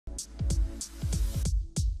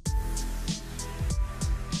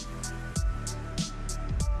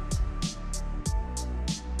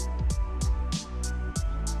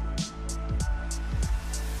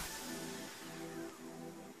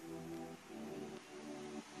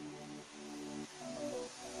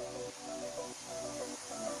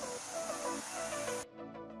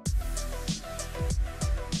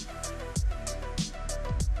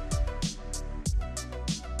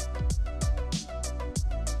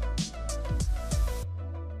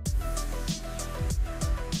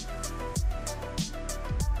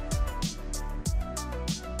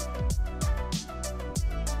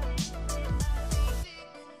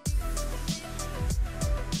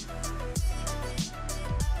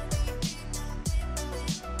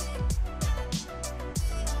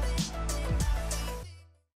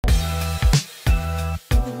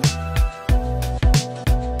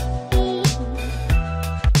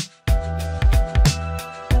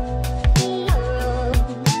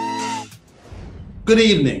Good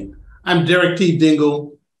evening. I'm Derek T.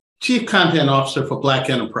 Dingle, Chief Content Officer for Black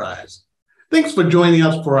Enterprise. Thanks for joining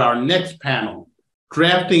us for our next panel,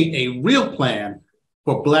 Drafting a Real Plan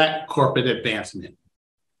for Black Corporate Advancement.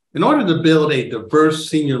 In order to build a diverse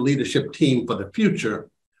senior leadership team for the future,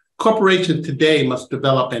 corporations today must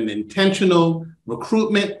develop an intentional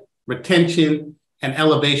recruitment, retention, and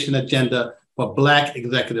elevation agenda for Black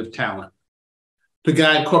executive talent. To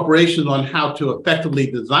guide corporations on how to effectively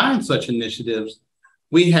design such initiatives,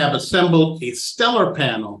 we have assembled a stellar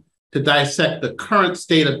panel to dissect the current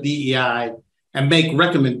state of DEI and make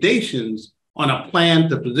recommendations on a plan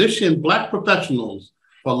to position Black professionals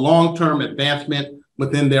for long-term advancement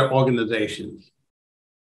within their organizations.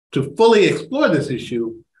 To fully explore this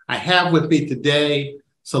issue, I have with me today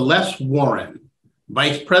Celeste Warren,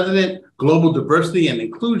 Vice President, Global Diversity and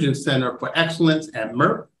Inclusion Center for Excellence at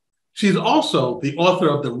Merck. She's also the author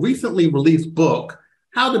of the recently released book,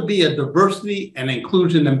 How to Be a Diversity and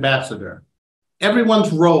Inclusion Ambassador: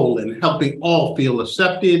 Everyone's Role in Helping All Feel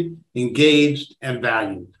Accepted, Engaged, and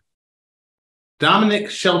Valued. Dominique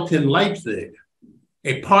Shelton Leipzig,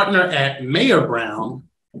 a partner at Mayer Brown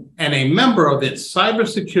and a member of its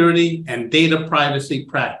cybersecurity and data privacy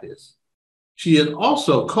practice. She is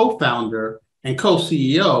also co-founder and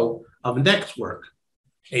co-CEO of NXtWork,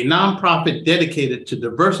 a nonprofit dedicated to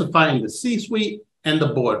diversifying the C-suite and the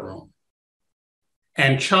boardroom.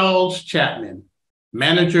 And Charles Chapman,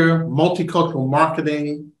 Manager, Multicultural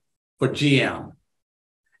Marketing for GM,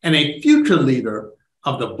 and a future leader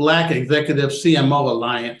of the Black Executive CMO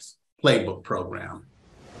Alliance Playbook Program.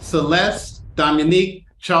 Celeste, Dominique,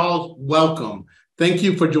 Charles, welcome. Thank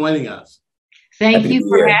you for joining us. Thank you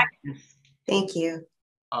for having us. Thank you.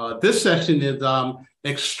 This session is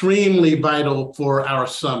extremely vital for our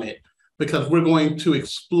summit because we're going to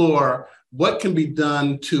explore what can be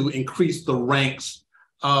done to increase the ranks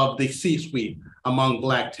of the C-suite among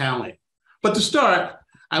Black talent. But to start,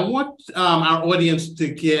 I want our audience to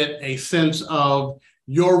get a sense of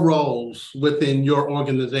your roles within your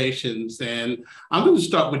organizations. And I'm going to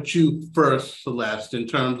start with you first, Celeste, in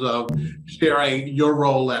terms of sharing your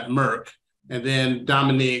role at Merck, and then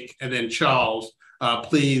Dominique, and then Charles.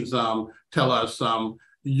 Please tell us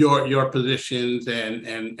your positions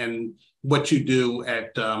and what you do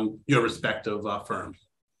at your respective firms.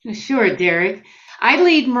 Sure, Derek. I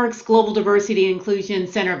lead Merck's Global Diversity and Inclusion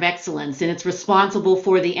Center of Excellence, and it's responsible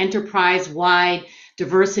for the enterprise-wide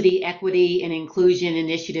diversity, equity, and inclusion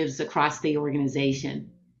initiatives across the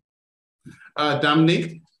organization.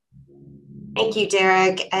 Dominique? Thank you,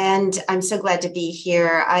 Derek. And I'm so glad to be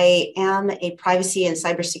here. I am a privacy and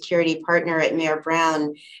cybersecurity partner at Mayer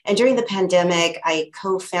Brown. And during the pandemic, I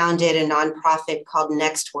co-founded a nonprofit called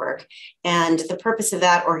NXtWork. And the purpose of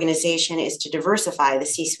that organization is to diversify the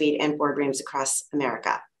C-suite and boardrooms across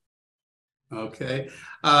America. Okay.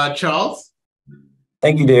 Charles?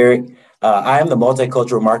 Thank you, Derek. I am the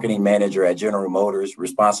Multicultural Marketing Manager at General Motors,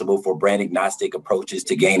 responsible for brand agnostic approaches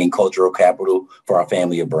to gaining cultural capital for our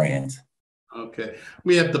family of brands. Okay,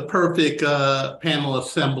 we have the perfect panel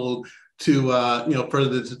assembled to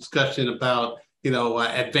further this discussion about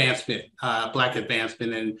advancement, Black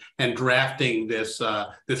advancement, and drafting this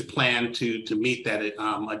plan to meet that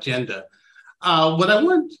agenda. What I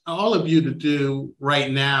want all of you to do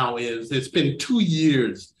right now is, it's been 2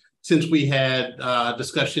 years since we had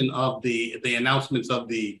discussion of the announcements of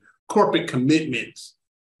the corporate commitments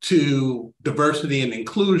to diversity and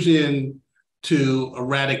inclusion, to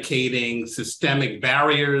eradicating systemic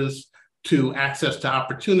barriers to access to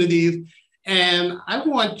opportunities. And I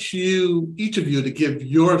want each of you to give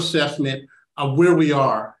your assessment of where we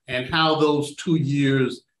are and how those 2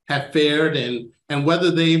 years have fared, and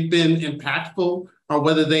whether they've been impactful or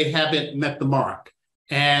whether they haven't met the mark.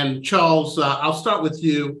 And Charles, I'll start with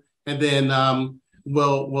you, and then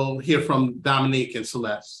we'll hear from Dominique and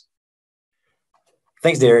Celeste.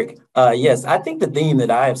 Thanks, Derek. Yes, I think the theme that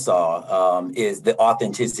I have saw is the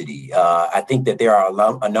authenticity. I think that there are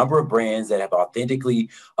a number of brands that have authentically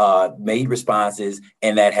made responses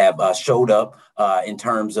and that have showed up in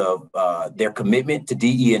terms of their commitment to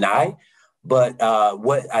DE&I. But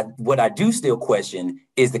what I do still question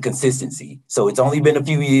is the consistency. So it's only been a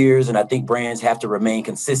few years, and I think brands have to remain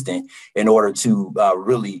consistent in order to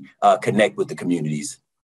really connect with the communities.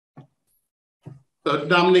 So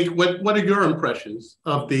Dominique, what are your impressions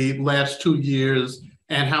of the last 2 years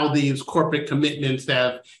and how these corporate commitments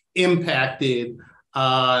have impacted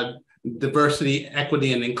diversity,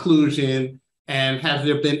 equity, and inclusion? And has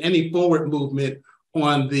there been any forward movement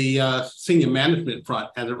on the senior management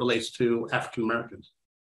front as it relates to African Americans?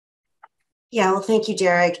 Yeah, well, thank you,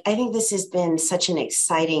 Derek. I think this has been such an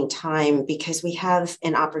exciting time because we have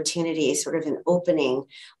an opportunity, sort of an opening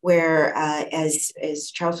where, as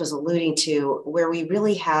Charles was alluding to, where we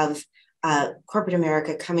really have corporate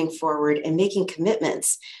America coming forward and making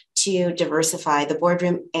commitments to diversify the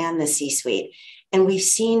boardroom and the C-suite. And we've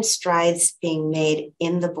seen strides being made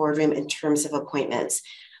in the boardroom in terms of appointments.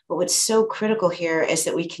 But what's so critical here is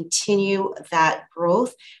that we continue that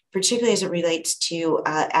growth, particularly as it relates to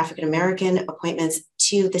African American appointments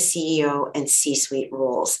to the CEO and C-suite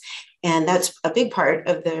roles. And that's a big part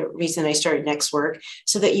of the reason I started NXtWork,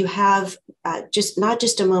 so that you have not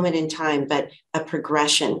just a moment in time, but a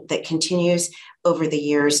progression that continues over the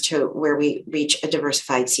years to where we reach a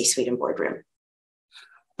diversified C-suite and boardroom.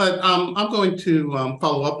 But I'm going to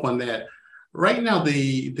follow up on that. Right now,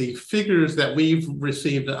 the figures that we've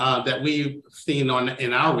received, that we've seen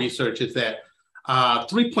in our research, is that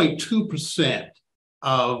 3.2%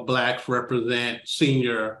 of Blacks represent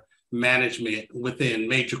senior management within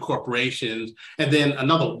major corporations, and then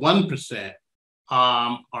another 1%,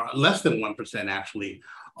 or less than 1% actually,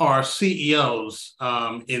 are CEOs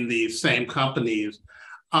in these same companies.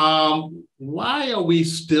 Why are we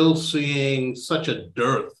still seeing such a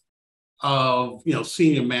dearth of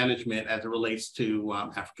senior management as it relates to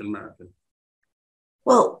African American?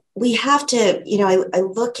 Well, we have to, I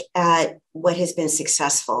look at what has been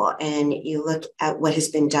successful, and you look at what has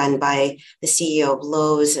been done by the CEO of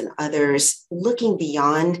Lowe's and others, looking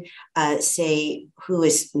beyond, say, who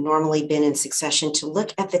has normally been in succession, to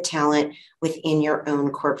look at the talent within your own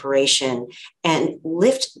corporation and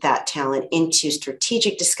lift that talent into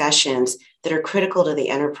strategic discussions that are critical to the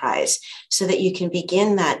enterprise, so that you can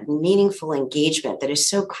begin that meaningful engagement that is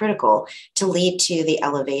so critical to lead to the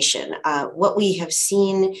elevation. What we have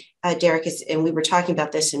seen, Derek, is, and we were talking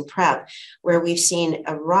about this in prep, where we've seen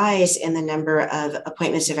a rise in the number of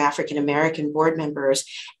appointments of African American board members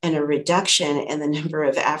and a reduction in the number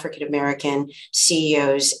of African American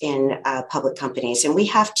CEOs in public companies. And we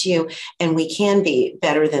have to, and we can be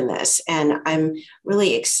better than this. And I'm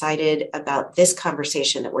really excited about this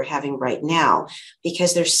conversation that we're having right now,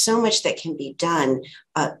 because there's so much that can be done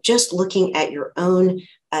just looking at your own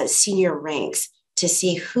senior ranks to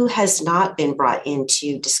see who has not been brought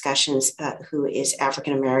into discussions, who is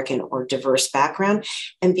African American or diverse background,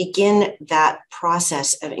 and begin that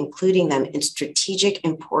process of including them in strategic,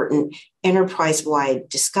 important, enterprise-wide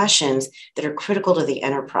discussions that are critical to the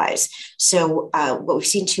enterprise. So what we've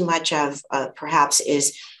seen too much of perhaps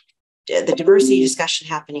is the diversity discussion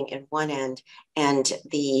happening in one end, and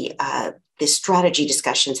the strategy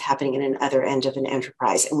discussions happening in another end of an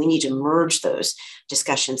enterprise. And we need to merge those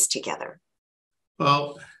discussions together.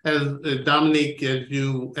 Well, as Dominique, as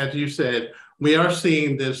you said, we are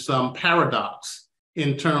seeing this paradox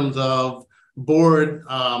in terms of board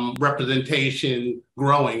representation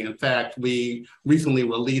growing. In fact, we recently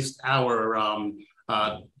released our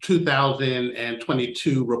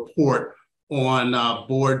 2022 report on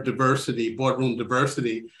board diversity, boardroom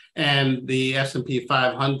diversity, and the S&P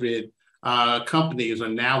 500 companies are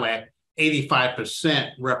now at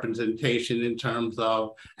 85% representation in terms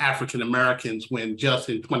of African Americans, when just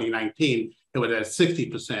in 2019, it was at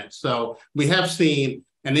 60%. So we have seen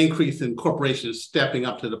an increase in corporations stepping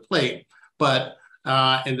up to the plate, but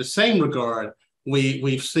in the same regard,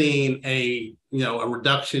 we've seen a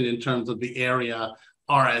reduction in terms of the area,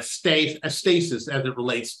 or a stasis as it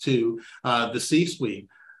relates to the C-suite.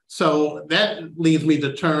 So that leads me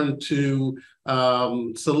to turn to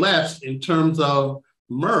Celeste in terms of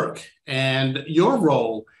Merck and your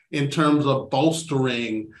role in terms of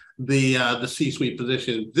bolstering the C-suite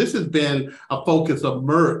position. This has been a focus of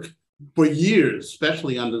Merck for years,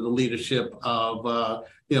 especially under the leadership of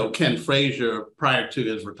Ken Frazier prior to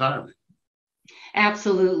his retirement.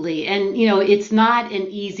 Absolutely. And, it's not an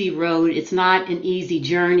easy road. It's not an easy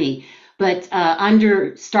journey. But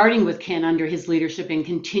starting with Ken under his leadership and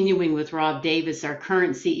continuing with Rob Davis, our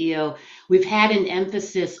current CEO, we've had an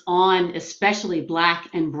emphasis on especially Black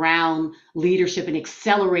and Brown leadership and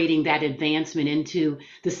accelerating that advancement into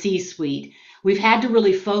the C-suite. We've had to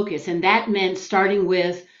really focus, and that meant starting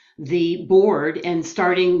with the board and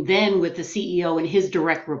starting then with the CEO and his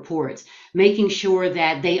direct reports, making sure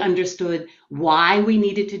that they understood why we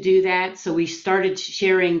needed to do that. So we started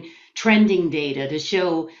sharing trending data to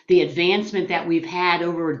show the advancement that we've had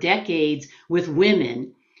over decades with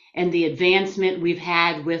women and the advancement we've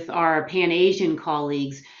had with our Pan-Asian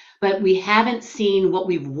colleagues, but we haven't seen what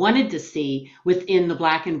we've wanted to see within the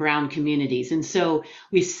Black and Brown communities. And so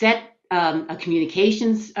we set a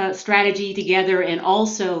communications strategy together, and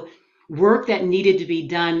also work that needed to be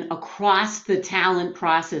done across the talent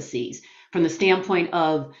processes from the standpoint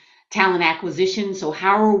of talent acquisition. So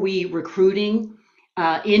how are we recruiting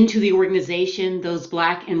into the organization those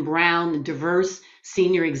Black and brown and diverse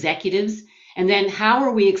senior executives? And then how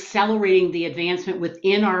are we accelerating the advancement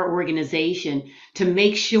within our organization to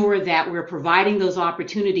make sure that we're providing those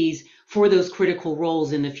opportunities for those critical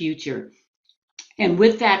roles in the future? And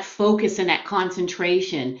with that focus and that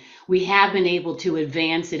concentration, we have been able to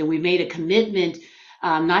advance it. And we made a commitment,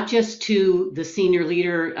 not just to the senior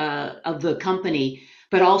leader of the company,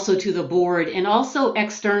 but also to the board and also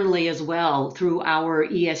externally as well through our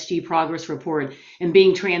ESG progress report and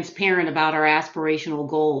being transparent about our aspirational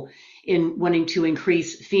goal in wanting to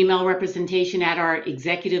increase female representation at our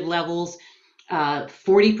executive levels,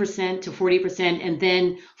 40% to 40%. And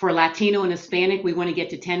then for Latino and Hispanic, we want to get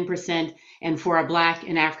to 10%. And for our Black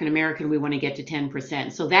and African American, we want to get to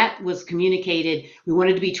 10%. So that was communicated. We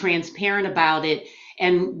wanted to be transparent about it.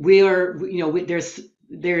 And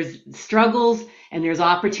there's struggles and there's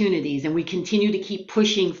opportunities, and we continue to keep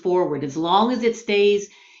pushing forward. As long as it stays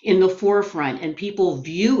in the forefront and people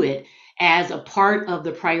view it as a part of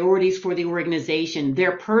the priorities for the organization,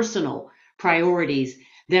 their personal priorities,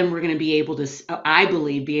 then we're going to be able to, I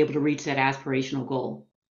believe, be able to reach that aspirational goal.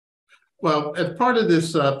 Well, as part of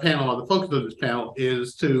this panel, the focus of this panel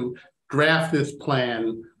is to draft this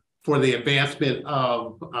plan for the advancement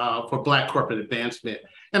of, for Black corporate advancement.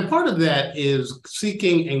 And part of that is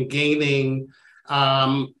seeking and gaining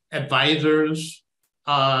advisors,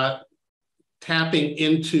 tapping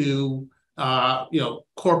into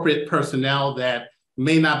corporate personnel that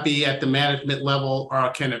may not be at the management level or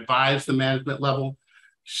can advise the management level.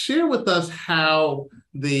 Share with us how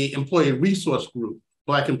the employee resource group,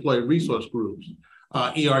 Black employee resource groups,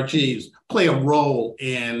 ERGs, play a role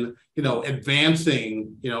in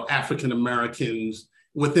advancing African Americans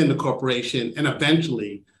within the corporation and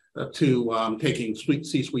eventually to taking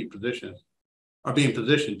C-suite positions or being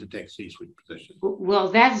positioned to take C-suite positions. Well,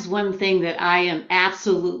 that's one thing that I am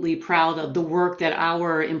absolutely proud of, the work that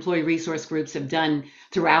our employee resource groups have done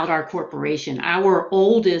throughout our corporation. Our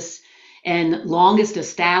oldest and longest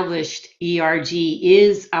established ERG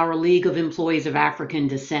is our League of Employees of African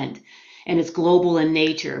Descent, and it's global in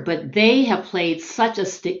nature. But they have played such a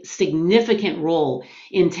significant role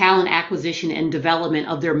in talent acquisition and development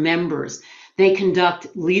of their members. They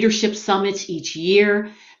conduct leadership summits each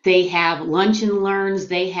year. They have lunch and learns.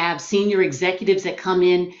 They have senior executives that come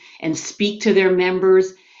in and speak to their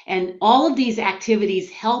members. And all of these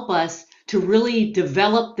activities help us to really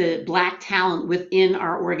develop the Black talent within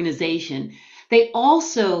our organization. They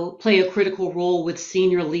also play a critical role with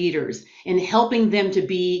senior leaders in helping them to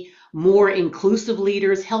be more inclusive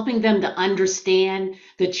leaders, helping them to understand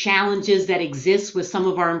the challenges that exist with some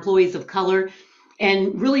of our employees of color,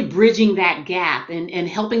 and really bridging that gap and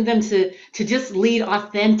helping them to just lead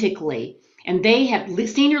authentically. And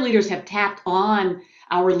senior leaders have tapped on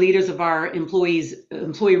our leaders of our employee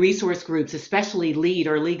resource groups, especially LEAD,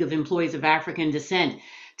 or League of Employees of African Descent,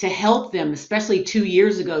 to help them, especially 2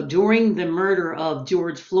 years ago during the murder of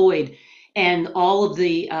George Floyd and all of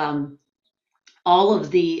the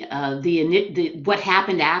what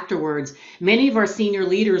happened afterwards. Many of our senior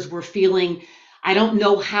leaders were feeling, I don't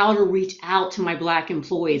know how to reach out to my Black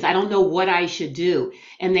employees. I don't know what I should do.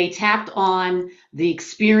 And they tapped on the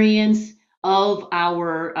experience of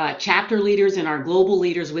our chapter leaders and our global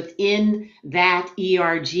leaders within that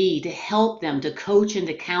ERG to help them, to coach and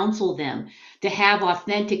to counsel them, to have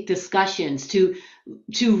authentic discussions, to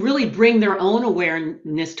really bring their own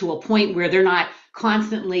awareness to a point where they're not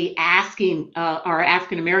constantly asking our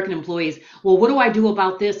African American employees, well, what do I do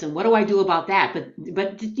about this and what do I do about that?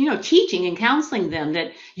 But teaching and counseling them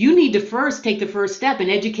that you need to first take the first step and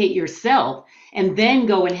educate yourself, and then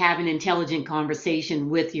go and have an intelligent conversation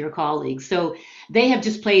with your colleagues. So they have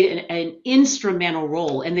just played an instrumental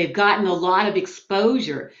role, and they've gotten a lot of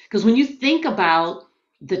exposure. Because when you think about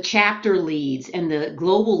the chapter leads and the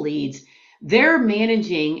global leads, they're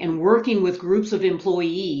managing and working with groups of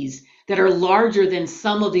employees that are larger than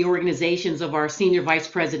some of the organizations of our senior vice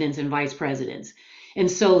presidents and vice presidents. And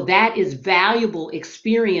so that is valuable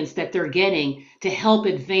experience that they're getting to help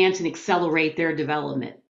advance and accelerate their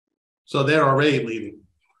development. So they're already leading.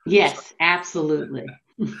 Yes, absolutely.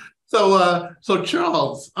 So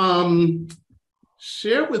Charles,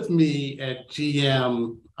 share with me at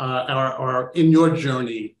GM or in your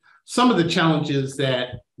journey some of the challenges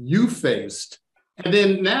that you faced. And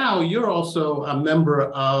then now you're also a member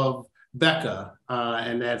of BECA,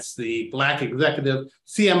 and that's the Black Executive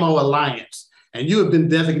CMO Alliance. And you have been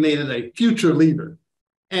designated a future leader.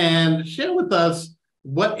 And share with us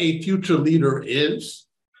what a future leader is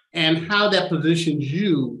and how that positions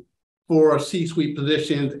you for C-suite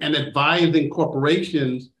positions and advising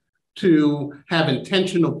corporations to have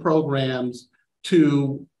intentional programs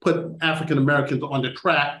to put African Americans on the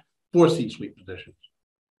track for C-suite positions?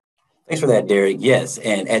 Thanks for that, Derek. Yes,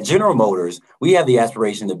 and at General Motors, we have the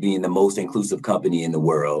aspiration of being the most inclusive company in the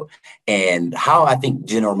world. And how I think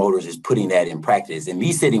General Motors is putting that in practice, and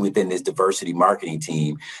me sitting within this diversity marketing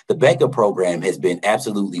team, the BECA program has been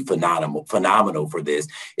absolutely phenomenal for this.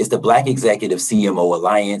 It's the Black Executive CMO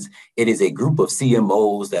Alliance. It is a group of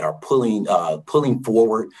CMOs that are pulling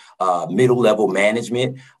forward middle-level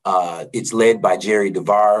management. It's led by Jerry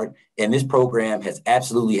DeVard. And this program has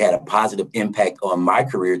absolutely had a positive impact on my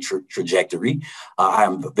career trajectory.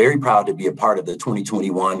 I'm very proud to be a part of the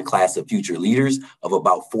 2021 class of future leaders of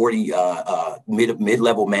about 40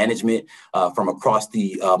 mid-level management from across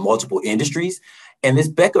the multiple industries. And this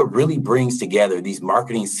BECA really brings together these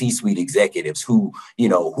marketing C-suite executives who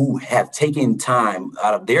have taken time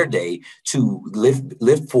out of their day to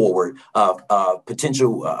lift forward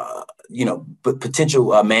potential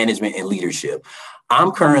management and leadership.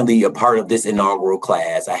 I'm currently a part of this inaugural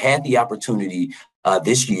class. I had the opportunity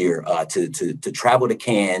this year to travel to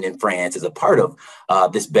Cannes in France as a part of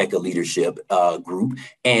this BECA leadership group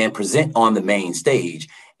and present on the main stage.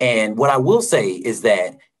 And what I will say is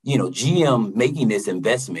that GM making this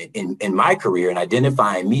investment in my career and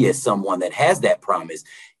identifying me as someone that has that promise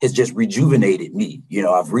has just rejuvenated me.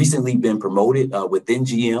 I've recently been promoted within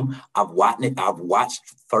GM. I've watched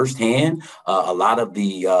firsthand a lot of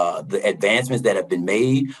the advancements that have been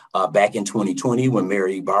made back in 2020 when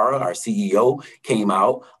Mary Ibarra, our CEO, came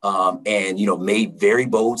out and made very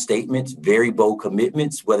bold statements, very bold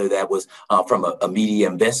commitments, whether that was from a media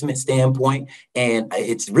investment standpoint. And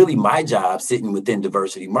it's really my job sitting within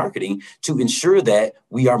diversity marketing to ensure that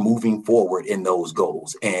we are moving forward in those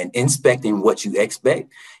goals. And inspecting what you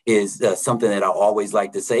expect is something that I always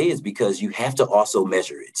like to say, is because you have to also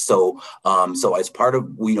measure it. So as part of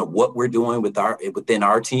what we're doing within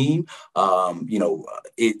our team,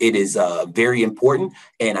 it is very important.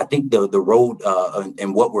 And I think the road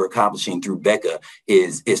and what we're accomplishing through BECA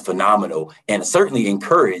is phenomenal, and certainly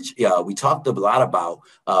encourage. We talked a lot about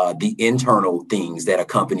the internal things that a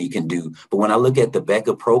company can do, but when I look at the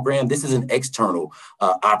BECA program, this is an external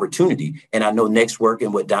opportunity. And I know NXtWork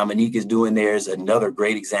and what Dominique is doing there is another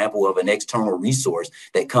great example of an external resource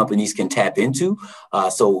that companies can tap into.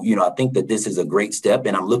 So I think that this is a great step,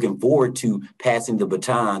 and I'm looking forward to passing the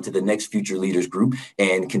baton to the next future leaders group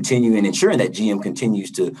and continuing ensuring that GM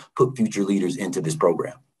continues to put future leaders into this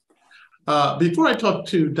program. Before I talk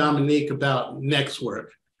to Dominique about NXtWork,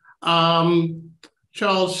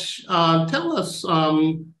 Charles, tell us,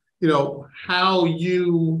 how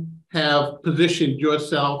you have positioned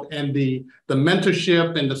yourself and the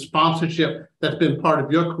mentorship and the sponsorship that's been part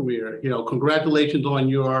of your career. Congratulations on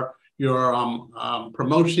your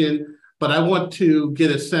promotion, but I want to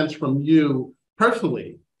get a sense from you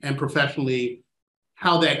personally and professionally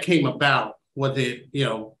how that came about. Was it,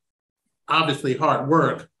 obviously hard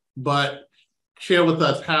work, but share with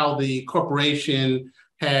us how the corporation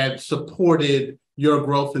had supported your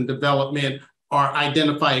growth and development, or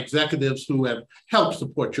identify executives who have helped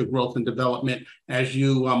support your growth and development as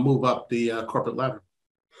you move up the corporate ladder.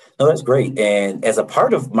 No, that's great. And as a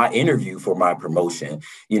part of my interview for my promotion,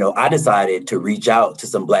 I decided to reach out to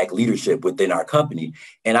some Black leadership within our company.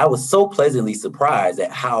 And I was so pleasantly surprised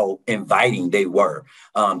at how inviting they were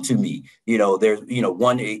to me. There's,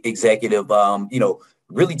 one executive,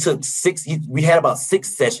 really took we had about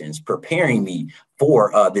 6 sessions preparing me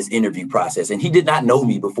for this interview process. And he did not know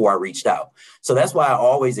me before I reached out. So that's why I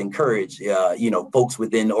always encourage, folks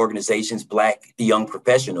within organizations, Black young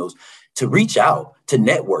professionals, to reach out, to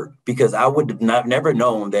network, because I would have never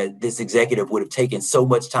known that this executive would have taken so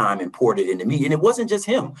much time and poured it into me. And it wasn't just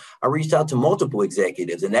him. I reached out to multiple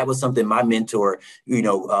executives, and that was something my mentor,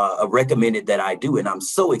 recommended that I do. And I'm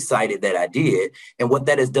so excited that I did. And what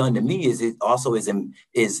that has done to me is it also is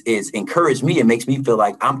encouraged me and makes me feel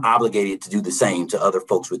like I'm obligated to do the same to other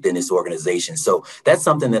folks within this organization. So that's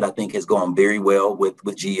something that I think has gone very well with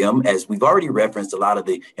GM. As we've already referenced a lot of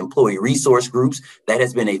the employee resource groups, that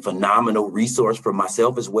has been a phenomenal resource for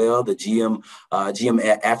myself as well. The GM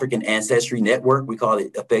African Ancestry Network, we call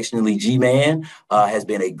it affectionately G-Man, has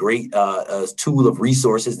been a great tool of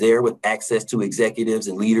resources there, with access to executives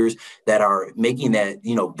and leaders that are making that,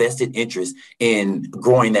 vested interest in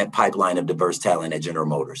growing that pipeline of diverse talent at General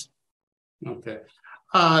Motors. Okay.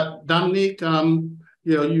 Dominique,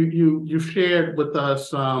 you shared with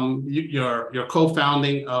us your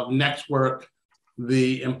co-founding of NXtWork,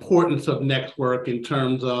 the importance of NXtWork in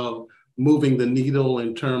terms of moving the needle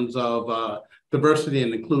in terms of diversity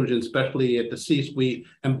and inclusion, especially at the C-suite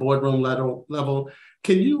and boardroom level.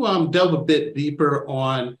 Can you delve a bit deeper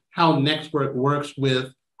on how NXtWork works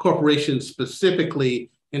with corporations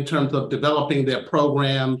specifically in terms of developing their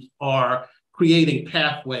programs or creating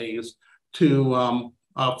pathways to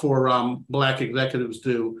for Black executives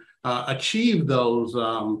to achieve those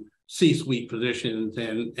C-suite positions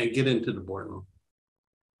and get into the boardroom.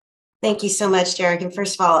 Thank you so much, Derek. And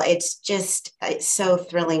first of all, it's so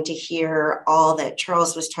thrilling to hear all that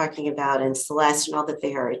Charles was talking about and Celeste and all that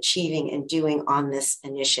they are achieving and doing on this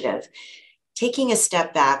initiative. Taking a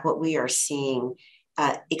step back, what we are seeing,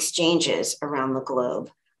 exchanges around the globe,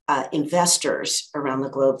 investors around the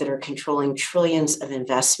globe that are controlling trillions of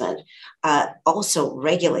investment, also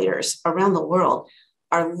regulators around the world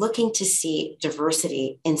are looking to see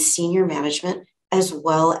diversity in senior management as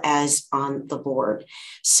well as on the board.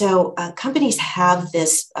 So companies have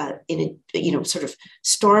this sort of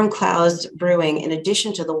storm clouds brewing, in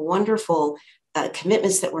addition to the wonderful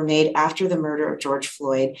commitments that were made after the murder of George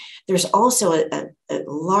Floyd. There's also a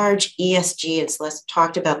large ESG, and Celeste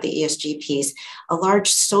talked about the ESG piece, a large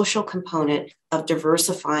social component of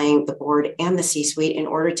diversifying the board and the C-suite in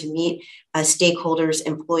order to meet stakeholders,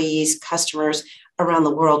 employees, customers around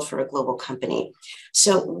the world for a global company.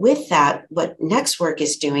 So with that, what NXtWork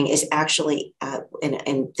is doing is actually,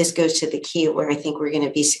 and this goes to the key where I think we're going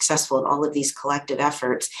to be successful in all of these collective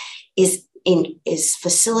efforts, is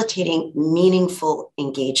facilitating meaningful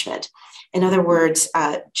engagement. In other words,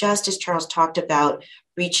 just as Charles talked about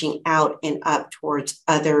reaching out and up towards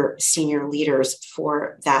other senior leaders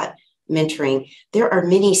for that mentoring, there are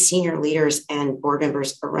many senior leaders and board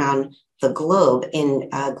members around the globe in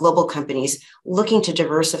global companies looking to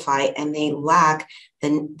diversify, and they lack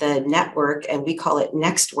the network, and we call it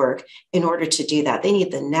NXtWork, in order to do that. They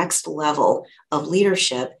need the next level of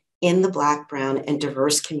leadership in the Black, brown, and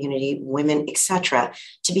diverse community, women, et cetera,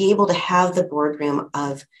 to be able to have the boardroom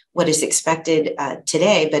of what is expected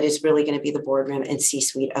today, but is really going to be the boardroom and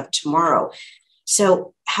C-suite of tomorrow.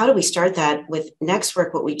 So how do we start that? With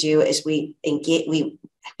NXtWork, what we do is we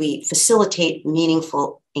facilitate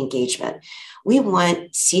meaningful engagement. We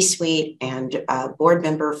want C-suite and board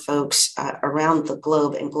member folks around the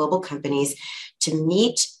globe and global companies to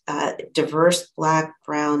meet diverse Black,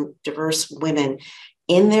 brown, diverse women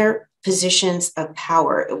in their positions of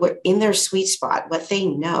power, in their sweet spot, what they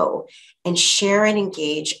know, and share and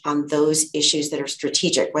engage on those issues that are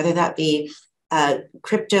strategic, whether that be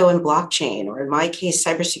crypto and blockchain, or in my case,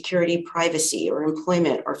 cybersecurity, privacy, or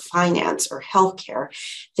employment, or finance, or healthcare.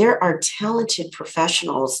 There are talented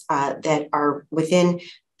professionals that are within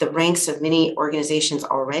the ranks of many organizations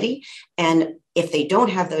already. And if they don't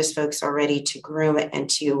have those folks already to groom and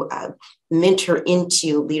to mentor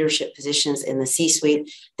into leadership positions in the C-suite,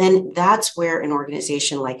 then that's where an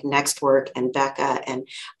organization like NXtWork and Becca and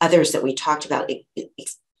others that we talked about,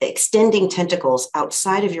 extending tentacles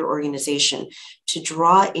outside of your organization to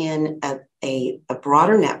draw in a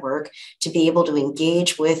broader network, to be able to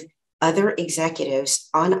engage with other executives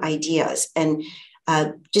on ideas. And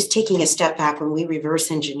just taking a step back, when we reverse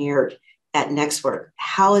engineered at NXtWork,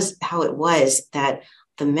 how it was that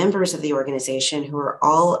the members of the organization, who are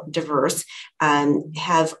all diverse,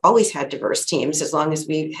 have always had diverse teams, as long as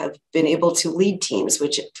we have been able to lead teams,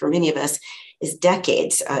 which for many of us is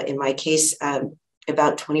decades. In my case,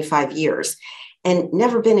 about 25 years, and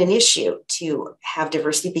never been an issue to have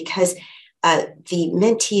diversity, because the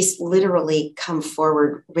mentees literally come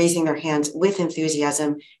forward, raising their hands with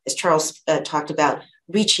enthusiasm, as Charles talked about,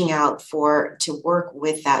 reaching out to work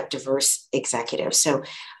with that diverse executive. So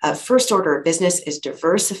first order of business is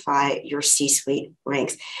diversify your C-suite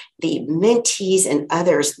ranks. The mentees and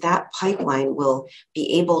others, that pipeline will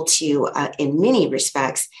be able to, in many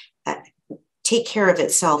respects, take care of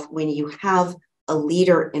itself when you have a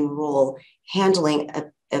leader in role handling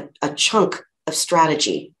a chunk of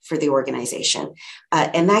strategy for the organization.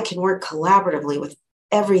 And that can work collaboratively with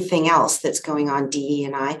everything else that's going on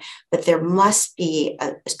DE&I, but there must be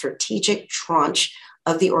a strategic tranche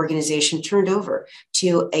of the organization turned over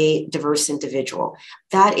to a diverse individual.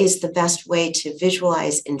 That is the best way to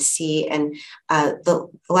visualize and see. And the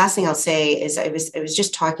last thing I'll say is I was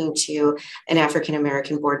just talking to an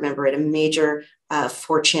African-American board member at a major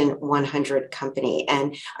Fortune 100 company.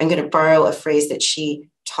 And I'm going to borrow a phrase that she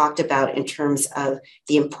talked about in terms of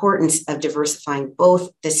the importance of diversifying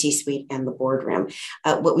both the C-suite and the boardroom.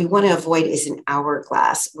 What we want to avoid is an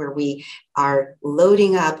hourglass where we are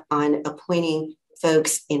loading up on appointing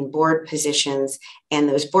folks in board positions, and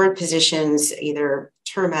those board positions either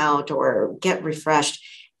term out or get refreshed.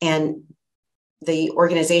 And the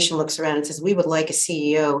organization looks around and says, we would like a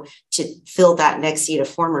CEO to fill that next seat, a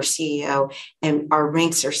former CEO, and our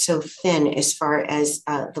ranks are so thin as far as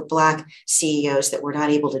the Black CEOs that we're not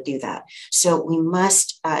able to do that. So we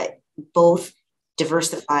must both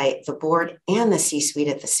diversify the board and the C-suite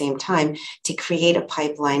at the same time to create a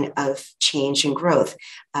pipeline of change and growth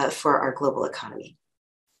for our global economy.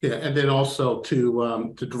 Yeah, and then also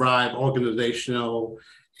to drive organizational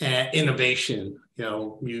innovation.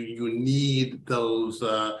 You need those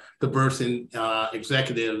diverse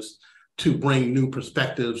executives to bring new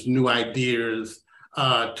perspectives, new ideas,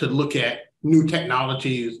 to look at new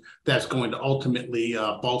technologies that's going to ultimately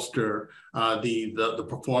bolster the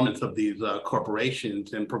performance of these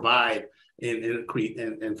corporations and provide and create,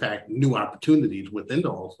 in fact, new opportunities within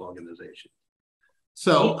those organizations.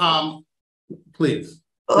 So, please.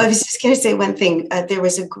 Well, I was just going to say one thing. There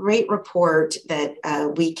was a great report that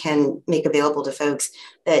we can make available to folks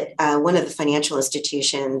that one of the financial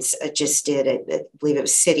institutions just did. I believe it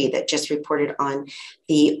was Citi that just reported on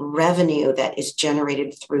the revenue that is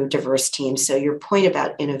generated through diverse teams. So your point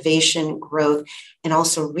about innovation, growth, and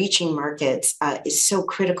also reaching markets is so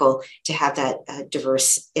critical to have that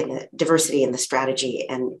diversity in the strategy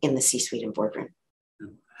and in the C-suite and boardroom.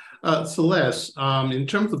 Celeste, in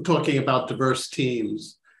terms of talking about diverse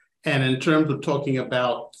teams and in terms of talking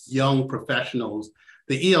about young professionals,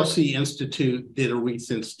 the ELC Institute did a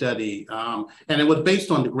recent study, and it was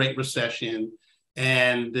based on the Great Recession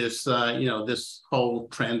and this, this whole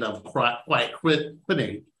trend of quiet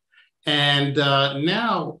quitting. And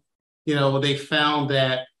now, they found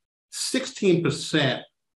that 16%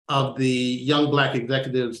 of the young Black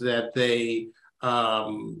executives that they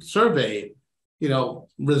surveyed,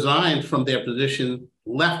 resigned from their position,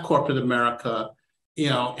 left corporate America,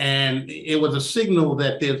 and it was a signal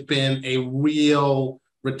that there's been a real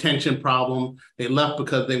retention problem. They left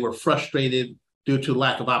because they were frustrated due to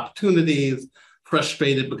lack of opportunities,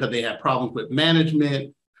 frustrated because they had problems with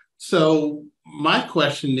management. So my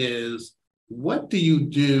question is, what do you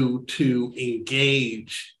do to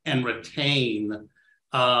engage and retain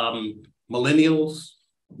millennials,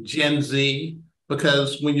 Gen Z?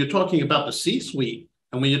 Because when you're talking about the C-suite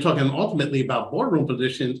and when you're talking ultimately about boardroom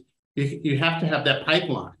positions, you have to have that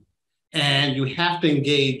pipeline and you have to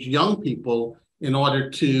engage young people in order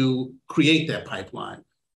to create that pipeline.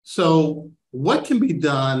 So what can be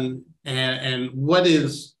done and what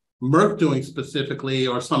is Merck doing specifically,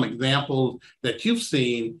 or some examples that you've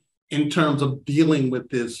seen in terms of dealing with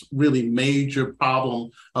this really major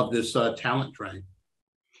problem of this talent drain?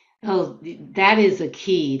 Oh, that is a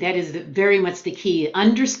key. That is very much the key.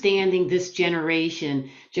 Understanding this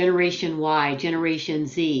generation, Generation Y, Generation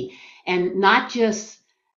Z, and not just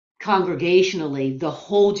congregationally, the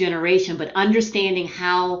whole generation, but understanding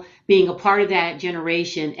how being a part of that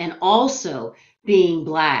generation and also being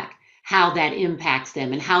Black, how that impacts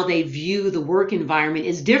them and how they view the work environment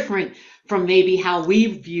is different from maybe how we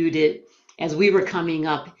viewed it as we were coming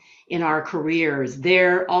up in our careers.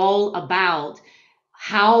 They're all about,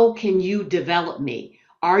 how can you develop me?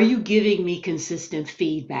 Are you giving me consistent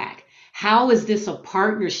feedback? How is this a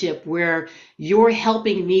partnership where you're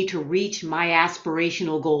helping me to reach my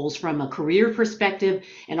aspirational goals from a career perspective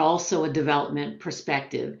and also a development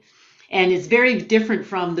perspective? And it's very different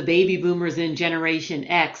from the baby boomers in Generation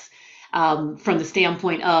X, from the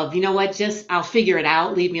standpoint of, I'll figure it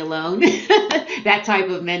out, leave me alone. That type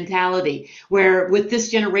of mentality, where with this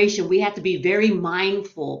generation, we have to be very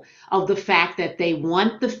mindful of the fact that they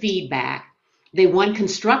want the feedback. They want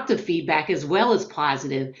constructive feedback as well as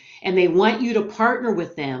positive, and they want you to partner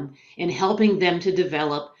with them in helping them to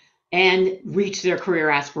develop and reach their career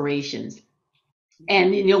aspirations.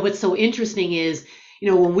 And what's so interesting is,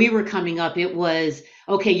 when we were coming up, it was,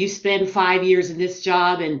 okay, you spend 5 years in this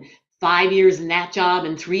job and 5 years in that job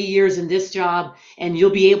and 3 years in this job, and you'll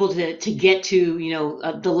be able to get to,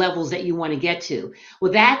 the levels that you want to get to.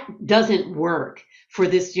 Well, that doesn't work for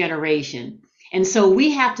this generation. And so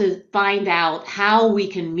we have to find out how we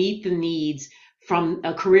can meet the needs from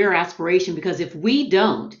a career aspiration, because if we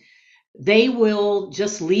don't, they will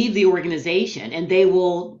just leave the organization and they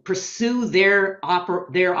will pursue their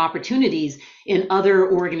opportunities in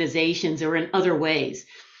other organizations or in other ways.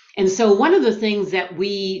 And so one of the things that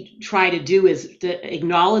we try to do is to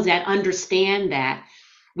acknowledge that, understand that.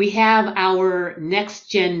 We have our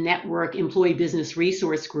NXtWork Employee Business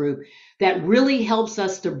Resource Group that really helps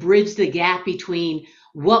us to bridge the gap between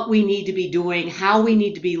what we need to be doing, how we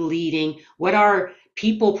need to be leading, what our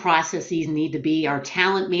people processes need to be, our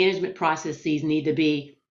talent management processes need to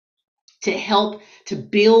be, to help to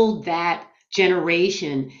build that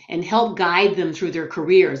generation and help guide them through their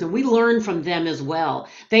careers. And we learn from them as well.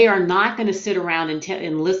 They are not going to sit around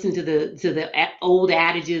and listen to the old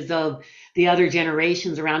adages of the other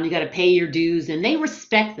generations around. You got to pay your dues, and they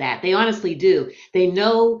respect that. They honestly do. They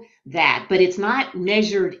know that, but it's not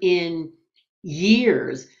measured in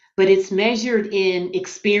years, but it's measured in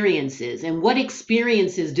experiences. And what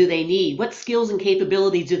experiences do they need? What skills and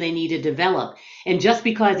capabilities do they need to develop? And just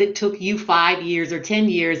because it took you 5 years or 10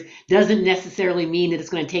 years doesn't necessarily mean that it's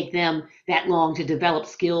going to take them that long to develop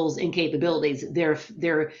skills and capabilities.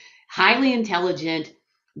 They're highly intelligent.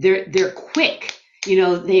 They're quick.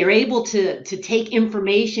 They are able to take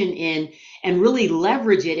information in and really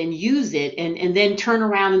leverage it and use it, and then turn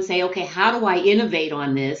around and say, okay, how do I innovate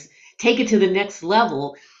on this? Take it to the next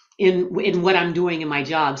level in what I'm doing in my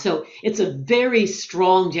job. So it's a very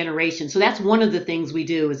strong generation. So that's one of the things we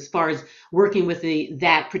do as far as working with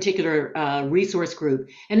that particular resource group.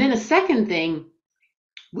 And then a second thing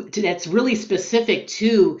that's really specific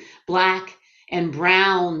to Black and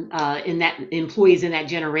Brown employees in that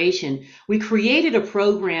generation, we created a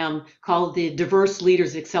program called the Diverse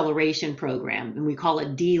Leaders Acceleration Program, and we call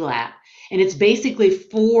it DLAP. And it's basically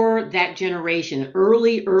for that generation,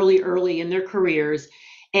 early in their careers.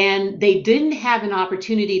 And they didn't have an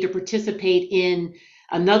opportunity to participate in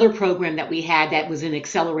another program that we had that was an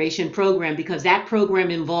acceleration program, because that program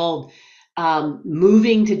involved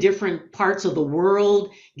moving to different parts of the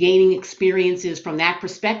world, gaining experiences from that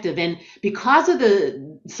perspective. And because of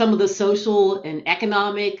some of the social and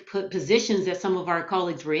economic positions that some of our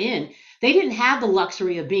colleagues were in, they didn't have the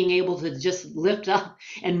luxury of being able to just lift up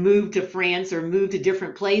and move to France or move to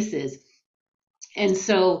different places. And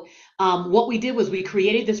so what we did was we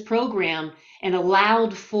created this program and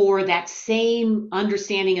allowed for that same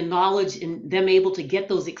understanding and knowledge and them able to get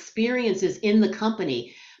those experiences in the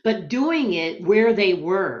company, but doing it where they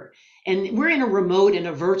were. And we're in a remote and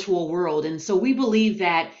a virtual world. And so we believe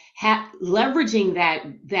that leveraging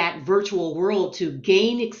that virtual world to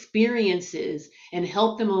gain experiences and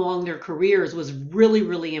help them along their careers was really,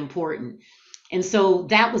 really important. And so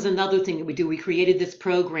that was another thing that we do. We created this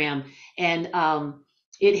program, and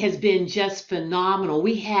it has been just phenomenal.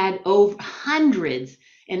 We had over hundreds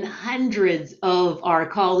and hundreds of our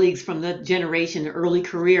colleagues from the generation, early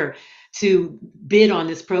career, to bid on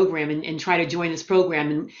this program and try to join this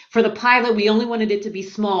program. And for the pilot, we only wanted it to be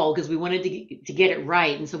small because we wanted to get it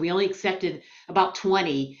right. And so we only accepted about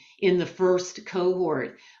 20 in the first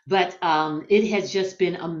cohort. But it has just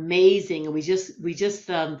been amazing. And we just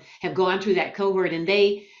have gone through that cohort, and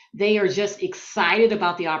they are just excited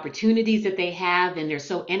about the opportunities that they have, and they're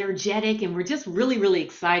so energetic, and we're just really, really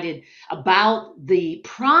excited about the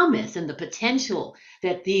promise and the potential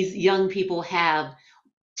that these young people have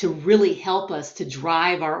to really help us to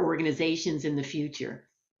drive our organizations in the future.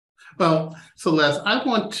 Well, Celeste, I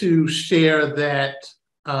want to share that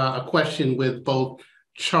a question with both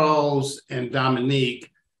Charles and Dominique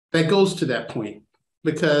that goes to that point,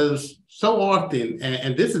 because so often,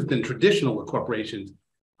 and this has been traditional with corporations,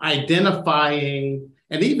 identifying,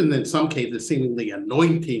 and even in some cases, seemingly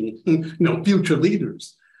anointing, future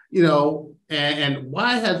leaders, and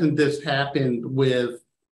why hasn't this happened with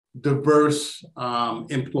diverse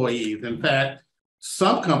employees? In fact,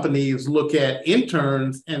 some companies look at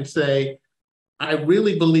interns and say, I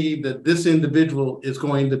really believe that this individual is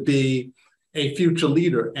going to be a future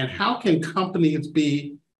leader. And how can companies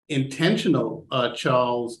be intentional,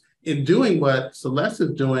 Charles, in doing what Celeste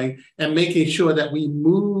is doing and making sure that we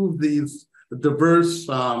move these diverse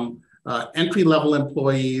entry-level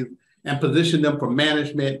employees and position them for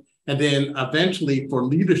management and then eventually for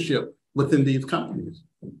leadership within these companies?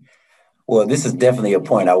 Well, this is definitely a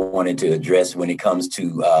point I wanted to address when it comes to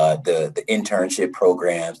the internship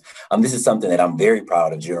programs. This is something that I'm very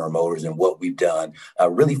proud of General Motors and what we've done,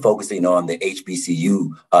 really focusing on the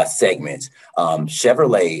HBCU segments.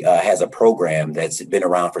 Chevrolet has a program that's been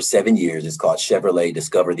around for 7 years. It's called Chevrolet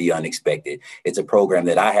Discover the Unexpected. It's a program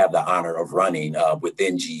that I have the honor of running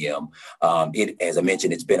within GM. As I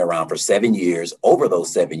mentioned, it's been around for 7 years. Over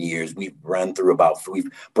those 7 years, we've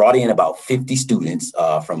brought in about 50 students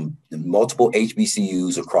from multiple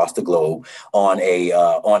HBCUs across the globe on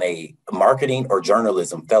a marketing or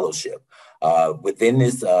journalism fellowship. Within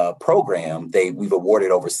this program, we've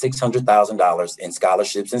awarded over $600,000 in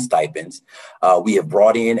scholarships and stipends. We have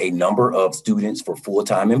brought in a number of students for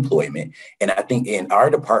full-time employment. And I think our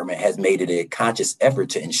department has made it a conscious effort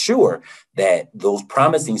to ensure that those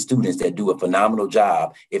promising students that do a phenomenal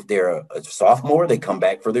job, if they're a sophomore, they come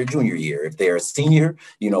back for their junior year. If they're a senior,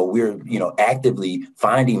 we're actively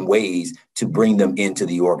finding ways to bring them into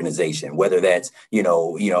the organization, whether that's,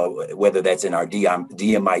 whether that's in our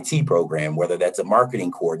DMIT program, whether that's a marketing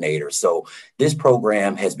coordinator. So this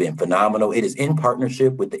program has been phenomenal. It is in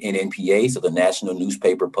partnership with the NNPA, so the National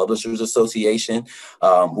Newspaper Publishers Association,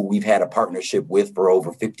 who we've had a partnership with for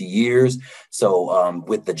over 50 years. So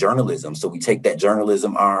with the journalism, so we take that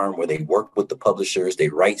journalism arm where they work with the publishers, they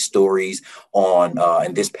write stories on,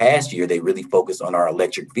 and this past year, they really focused on our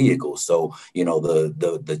electric vehicles. So,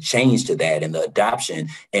 the change to that and the adoption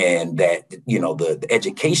and that, the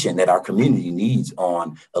education that our community needs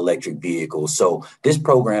on electric vehicles. So this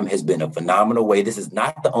program has been a phenomenal way. This is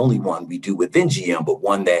not the only one we do within GM, but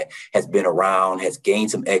one that has been around, has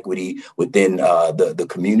gained some equity within the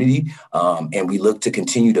community. And we look to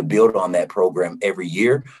continue to build on that program every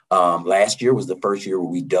year. Last year was the first year where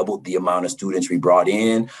we doubled the amount of students we brought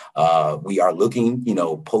in. We are looking,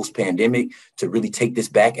 post-pandemic to really take this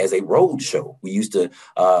back as a road show. We used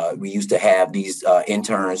to have these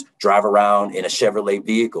interns drive around in a Chevrolet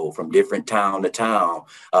vehicle from different town to town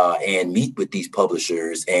and meet with these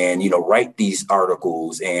publishers and, write these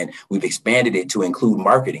articles. And we've expanded it to include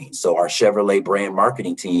marketing. So our Chevrolet brand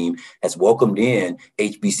marketing team has welcomed in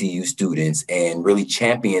HBCU students and really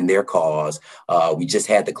championed their cause. We just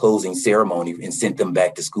had the closing ceremony and sent them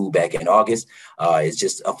back to school back in August. It's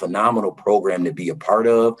just a phenomenal program to be a part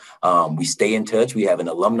of. We stay in touch. We have an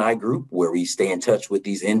alumni group where we stay in touch with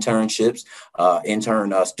these intern students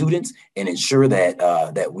and ensure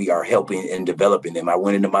that we are helping and developing them. I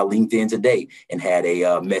went into my LinkedIn today and had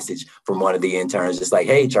a message from one of the interns, just like,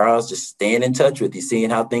 hey, Charles, just staying in touch with you, seeing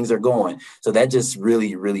how things are going. So that just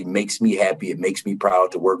really, really makes me happy. It makes me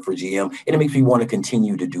proud to work for GM, and it makes me want to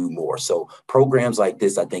continue to do more. So programs like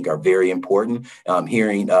this, I think, are very important.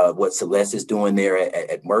 Hearing what Celeste is doing there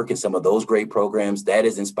at Merck and some of those great programs, that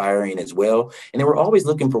is inspiring as well. And then we're always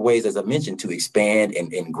looking for ways, as I mentioned, to expand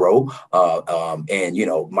and grow. And,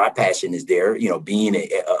 my passion is there, being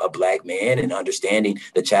a Black man and understanding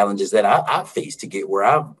the challenges that I face to get where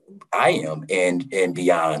I am and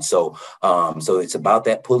beyond. So it's about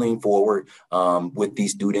that pulling forward with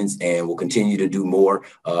these students, and we'll continue to do more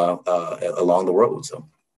along the road. So.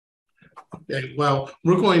 Okay, well,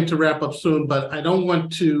 we're going to wrap up soon, but I don't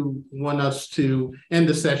want us to end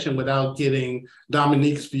the session without getting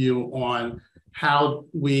Dominique's view on how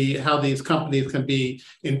these companies can be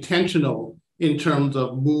intentional in terms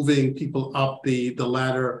of moving people up the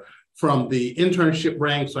ladder from the internship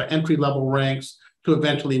ranks or entry-level ranks to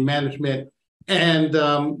eventually management. And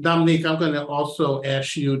Dominique, I'm going to also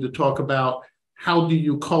ask you to talk about how do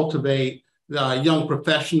you cultivate young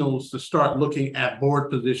professionals to start looking at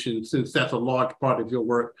board positions, since that's a large part of your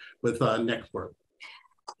work with NXtWork.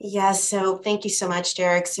 Yes, so thank you so much,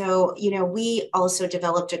 Derek. So, we also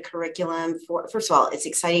developed a curriculum for, first of all, it's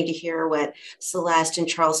exciting to hear what Celeste and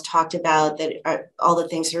Charles talked about, that all the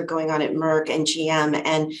things that are going on at Merck and GM,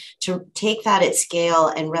 and to take that at scale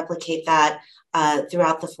and replicate that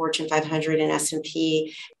throughout the Fortune 500 and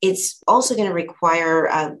S&P. It's also going to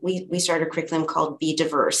require, we started a curriculum called Be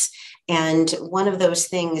Diverse. And one of those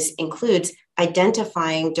things includes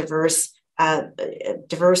identifying diverse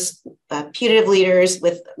putative leaders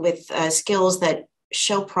with skills that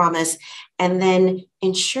show promise, and then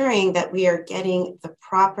ensuring that we are getting the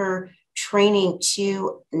proper training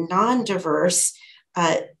to non-diverse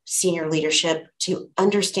senior leadership to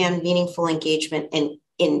understand meaningful engagement and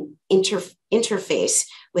interface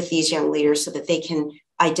with these young leaders so that they can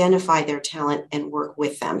identify their talent and work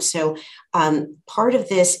with them. So part of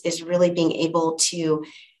this is really being able to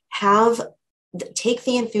take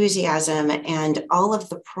the enthusiasm and all of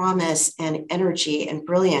the promise and energy and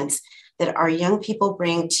brilliance that our young people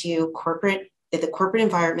bring to the corporate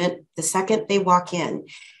environment the second they walk in.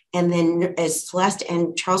 And then, as Celeste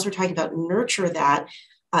and Charles were talking about, nurture that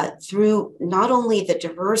through not only the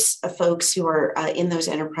diverse folks who are in those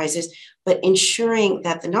enterprises, but ensuring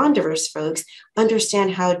that the non-diverse folks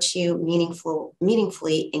understand how to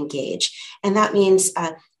meaningfully engage. And that means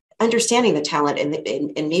understanding the talent, and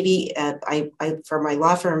maybe I for my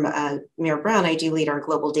law firm, Mayer Brown, I do lead our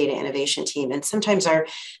global data innovation team. And sometimes our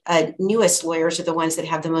newest lawyers are the ones that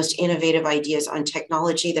have the most innovative ideas on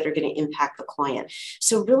technology that are going to impact the client.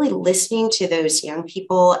 So really listening to those young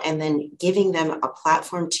people and then giving them a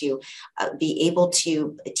platform to be able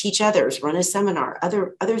to teach others, run a seminar,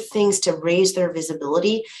 other things to raise their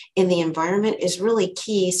visibility in the environment is really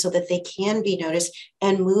key so that they can be noticed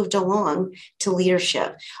and moved along to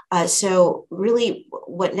leadership. So really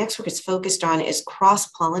what NXtWork is focused on is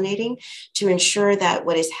cross-pollinating to ensure that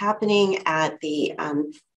what is happening at the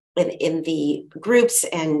in the groups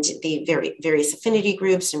and the various affinity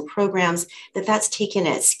groups and programs, that's taken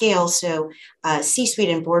at scale. So C-suite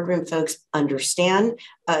and boardroom folks understand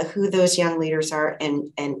who those young leaders are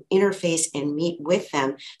and interface and meet with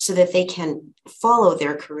them so that they can follow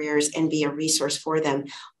their careers and be a resource for them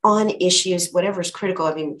on issues, whatever is critical.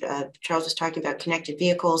 I mean, Charles was talking about connected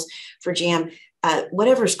vehicles for GM,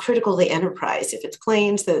 whatever is critical to the enterprise. If it's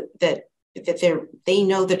planes that they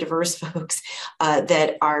know the diverse folks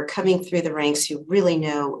that are coming through the ranks who really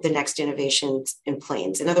know the next innovations in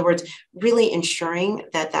planes. In other words, really ensuring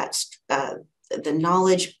that the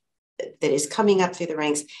knowledge that is coming up through the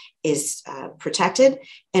ranks is protected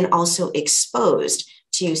and also exposed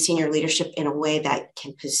to senior leadership in a way that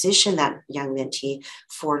can position that young mentee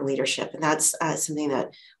for leadership. And that's something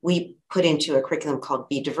that we put into a curriculum called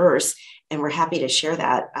Be Diverse. And we're happy to share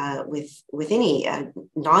that with any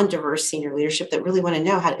non-diverse senior leadership that really want to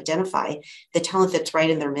know how to identify the talent that's right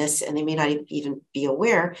in their midst, and they may not even be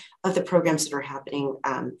aware of the programs that are happening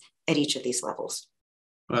at each of these levels.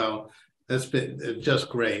 Well, that's been just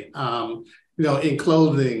great. In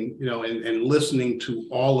closing, and listening to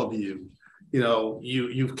all of you,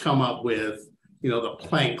 you've come up with, the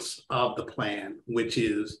planks of the plan, which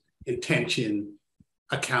is intention,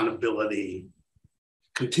 accountability,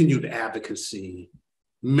 continued advocacy,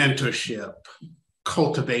 mentorship,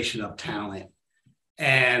 cultivation of talent.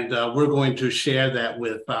 And we're going to share that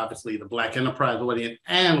with, obviously, the Black enterprise audience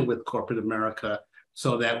and with corporate America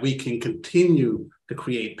so that we can continue to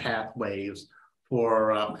create pathways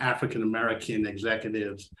for African-American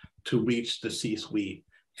executives to reach the C-suite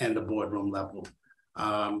and the boardroom level.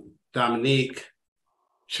 Dominique,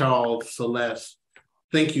 Charles, Celeste,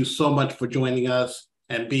 thank you so much for joining us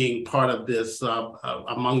and being part of this,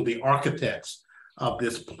 among the architects of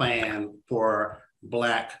this plan for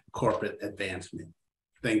Black corporate advancement.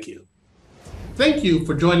 Thank you. Thank you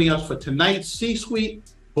for joining us for tonight's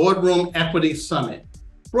C-Suite Boardroom Equity Summit,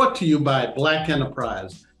 brought to you by Black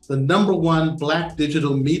Enterprise, the #1 Black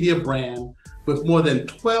digital media brand with more than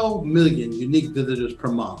 12 million unique visitors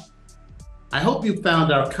per month. I hope you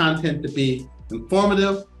found our content to be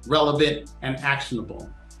informative, relevant, and actionable.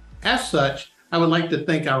 As such, I would like to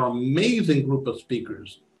thank our amazing group of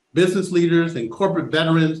speakers, business leaders, and corporate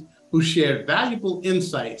veterans who shared valuable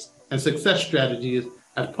insights and success strategies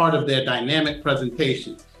as part of their dynamic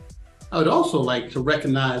presentations. I would also like to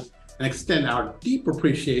recognize and extend our deep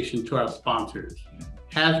appreciation to our sponsors,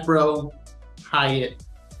 Hasbro, Hyatt,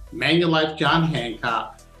 Manulife John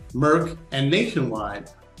Hancock, Merck, and Nationwide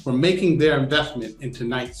for making their investment in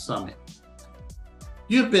tonight's summit.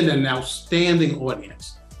 You've been an outstanding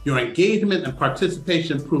audience. Your engagement and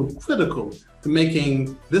participation proved critical to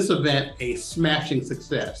making this event a smashing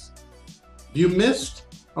success. If you missed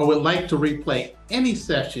or would like to replay any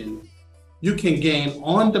session, you can gain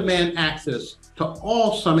on-demand access to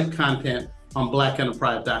all summit content on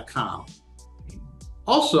blackenterprise.com.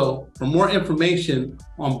 Also, for more information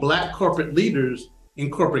on Black corporate leaders in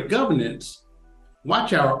corporate governance,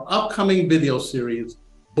 watch our upcoming video series,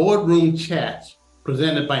 Boardroom Chats,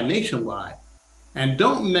 presented by Nationwide. And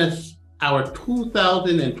don't miss our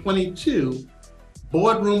 2022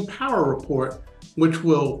 Boardroom Power Report, which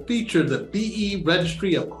will feature the BE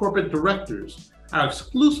Registry of Corporate Directors, our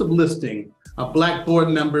exclusive listing of Black board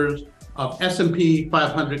members of S&P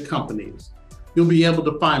 500 companies. You'll be able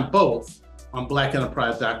to find both on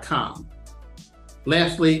blackenterprise.com.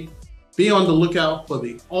 Lastly, be on the lookout for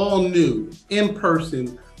the all-new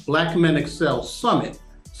in-person Black Men Excel Summit,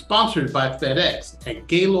 sponsored by FedEx at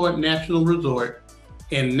Gaylord National Resort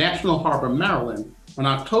in National Harbor, Maryland, on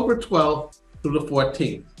October 12th through the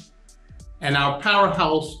 14th. And our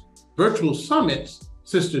Powerhouse Virtual Summits,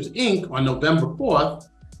 Sisters Inc. on November 4th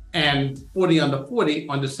and 40 Under 40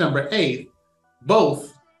 on December 8th,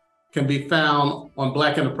 both can be found on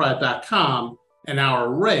blackenterprise.com and our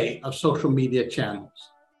array of social media channels.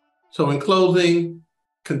 So in closing,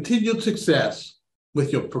 continued success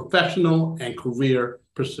with your professional and career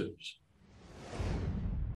pursuits.